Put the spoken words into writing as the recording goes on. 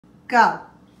Go.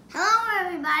 Hello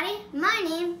everybody, my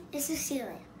name is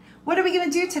Cecilia. What are we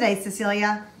going to do today,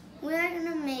 Cecilia? We're going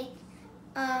to make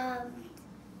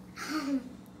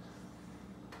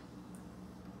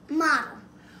model.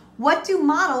 What do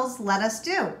models let us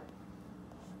do?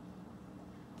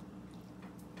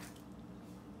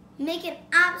 Make an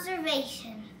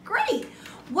observation. Great.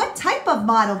 What type of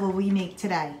model will we make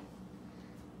today?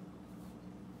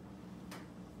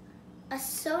 A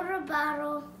soda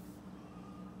bottle.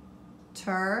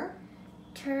 Terrarium.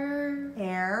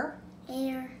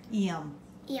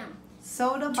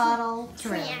 Soda bottle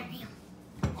terrarium.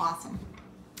 Awesome.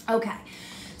 Okay.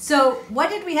 So what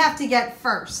did we have to get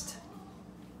first?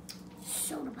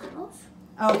 Soda bottles.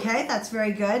 Okay, that's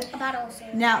very good. A bottle of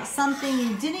soda. Now, something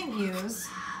you didn't use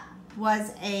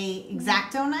was a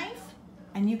X-Acto knife.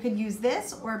 And you could use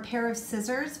this or a pair of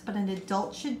scissors, but an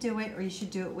adult should do it, or you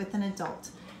should do it with an adult.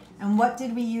 And what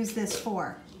did we use this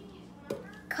for?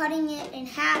 Cutting it in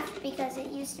half because it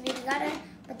used to be together,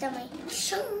 but then we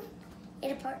shoo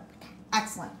it apart with that.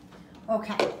 Excellent.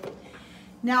 Okay.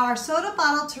 Now our soda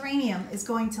bottle terrarium is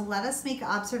going to let us make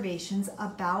observations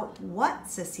about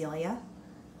what, Cecilia?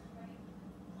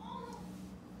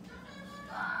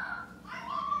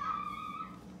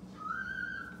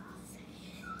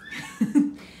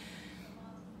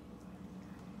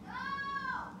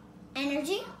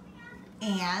 Energy.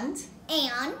 And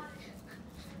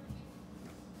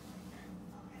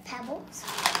pebbles.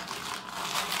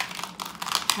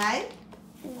 Okay.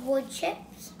 Wood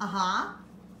chips.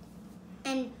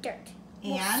 And dirt.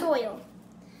 And soil.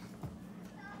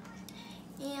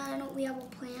 And we have a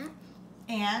plant.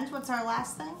 And what's our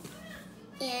last thing?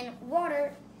 And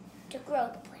water to grow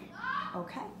the plant.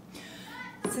 Okay.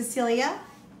 Cecilia,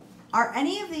 are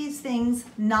any of these things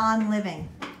non-living?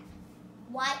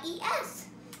 Y-E-S.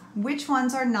 Which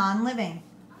ones are non-living?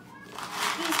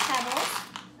 These pebbles,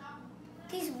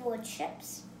 these wood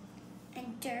chips,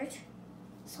 and dirt,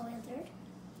 soil dirt.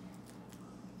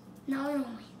 No,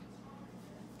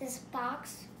 this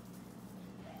box.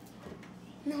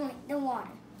 No, the water.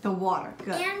 The water,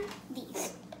 good. And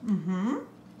these.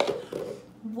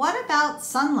 What about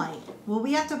sunlight? Will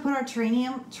we have to put our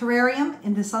terrarium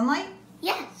in the sunlight?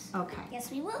 Yes. Okay. Yes,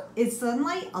 we will. Is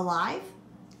sunlight alive?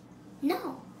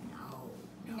 No.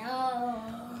 No.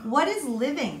 What is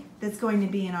living that's going to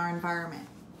be in our environment?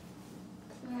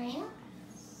 Maria?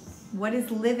 What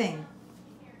is living?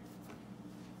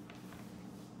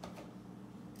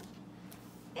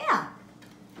 Yeah.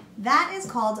 That is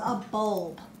called a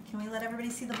bulb. Can we let everybody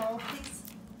see the bulb, please?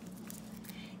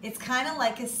 It's kind of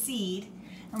like a seed,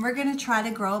 and we're going to try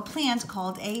to grow a plant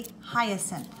called a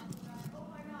hyacinth.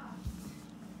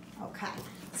 Okay.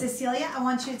 Cecilia, I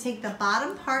want you to take the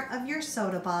bottom part of your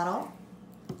soda bottle,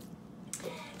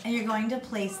 and you're going to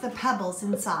place the pebbles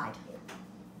inside.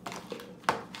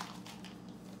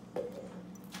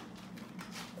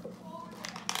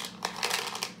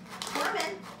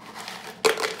 Norman.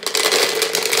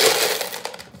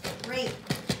 Great.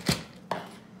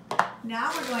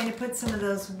 Now we're going to put some of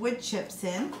those wood chips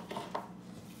in.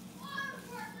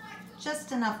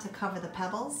 Just enough to cover the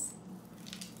pebbles.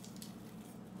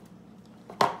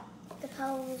 The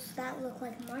pebbles that look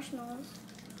like marshmallows.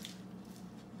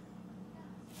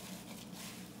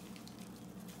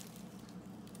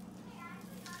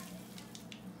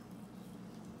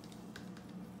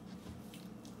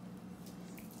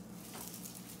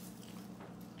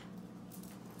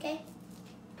 Okay.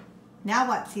 Now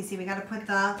what, Cece? We got to put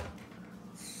the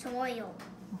Soil.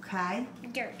 Okay.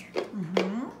 Dirt.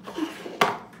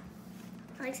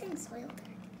 I like saying soil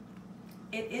dirt.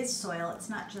 It is soil. It's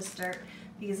not just dirt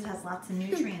because it has lots of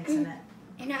nutrients in it.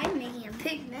 And I'm making a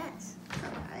big mess.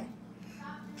 Okay.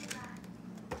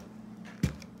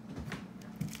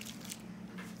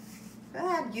 Go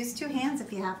ahead. Use two hands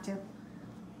if you have to.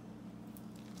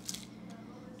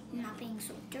 I'm not being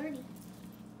so dirty.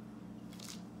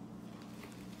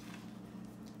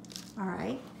 All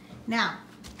right. Now,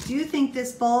 do you think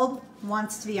this bulb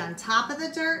wants to be on top of the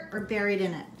dirt or buried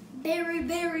in it? Very.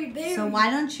 So why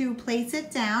don't you place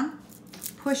it down,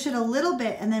 push it a little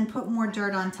bit, and then put more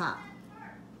dirt on top.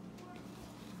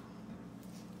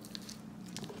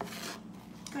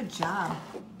 Good job.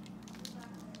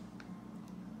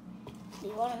 We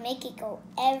want to make it go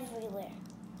everywhere.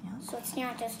 Yeah. So it's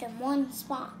not just in one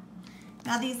spot.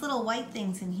 Now these little white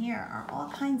things in here are all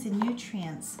kinds of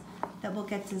nutrients that will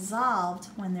get dissolved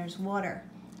when there's water.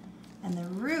 And the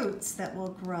roots that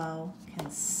will grow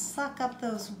can suck up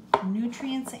those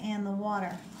nutrients and the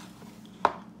water.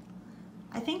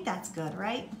 I think that's good,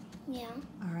 right? Yeah.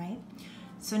 All right.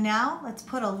 So now let's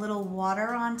put a little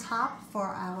water on top for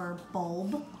our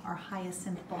bulb, our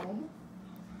hyacinth bulb.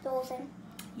 The goes in.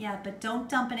 Yeah, but don't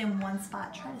dump it in one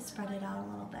spot. Try to spread it out a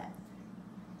little bit.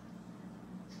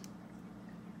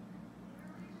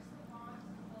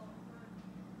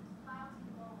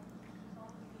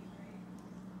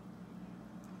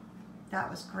 That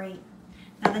was great.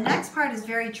 Now the next part is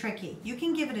very tricky. You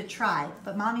can give it a try,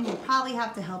 but Mommy will probably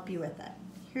have to help you with it.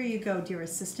 Here you go, dear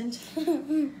assistant.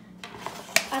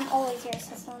 I'm always your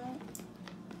assistant.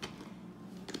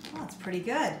 Oh, that's pretty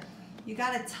good. You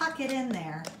got to tuck it in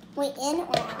there. Wait, in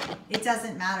or out? It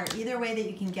doesn't matter. Either way that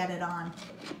you can get it on.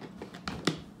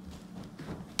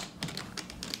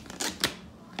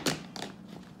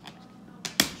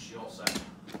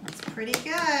 That's pretty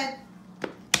good.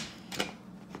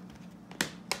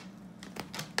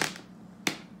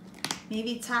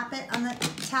 Maybe tap it on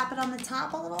the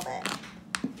top a little bit.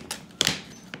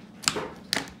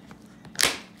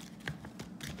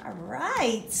 All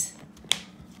right.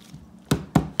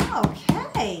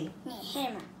 Okay.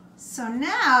 Hammer. So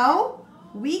now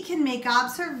we can make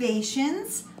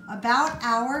observations about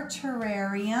our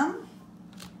terrarium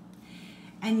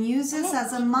and use this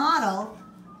as a model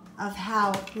of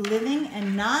how living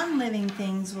and non-living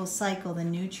things will cycle the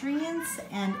nutrients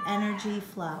and energy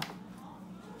flow.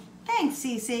 Thanks,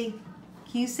 Cece.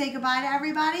 Can you say goodbye to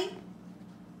everybody?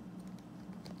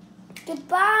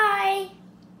 Goodbye.